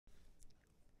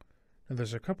And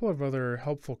there's a couple of other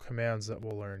helpful commands that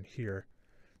we'll learn here.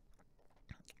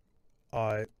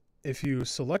 If you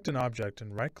select an object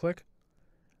and right-click,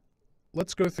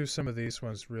 let's go through some of these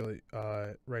ones really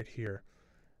right here.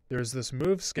 There's this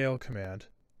move scale command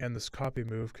and this copy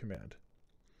move command.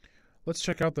 Let's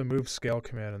check out the move scale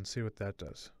command and see what that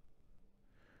does.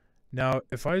 Now,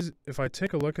 if I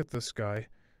take a look at this guy,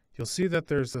 you'll see that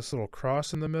there's this little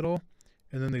cross in the middle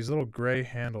and then these little gray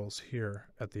handles here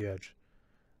at the edge.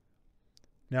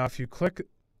 Now, if you click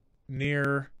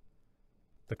near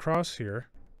the cross here,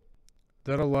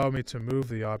 that'll allow me to move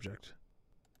the object.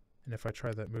 And if I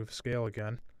try that move scale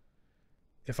again,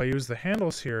 if I use the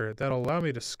handles here, that'll allow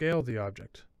me to scale the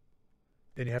object.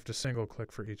 And you have to single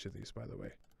click for each of these, by the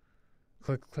way.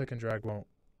 Click and drag won't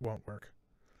work.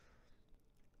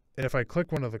 And if I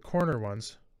click one of the corner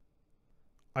ones,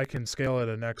 I can scale it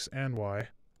in X and Y.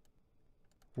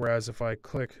 Whereas if I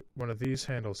click one of these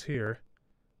handles here,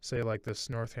 say like this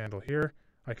north handle here,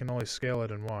 I can only scale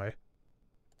it in Y.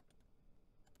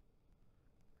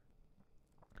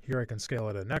 Here I can scale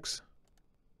it in X,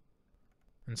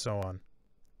 and so on.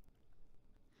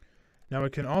 Now I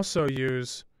can also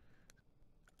use,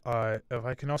 if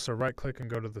I can also right-click and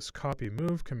go to this copy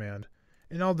move command,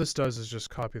 and all this does is just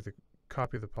copy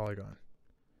the polygon.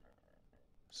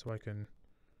 So I can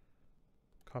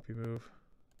copy move,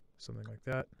 something like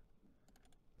that.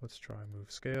 Let's try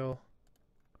move scale.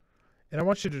 And I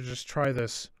want you to just try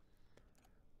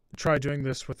doing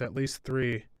this with at least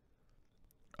 3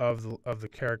 of the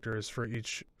characters for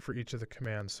each of the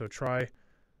commands. So try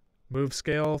move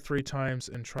scale 3 times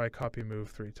and try copy move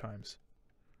 3 times.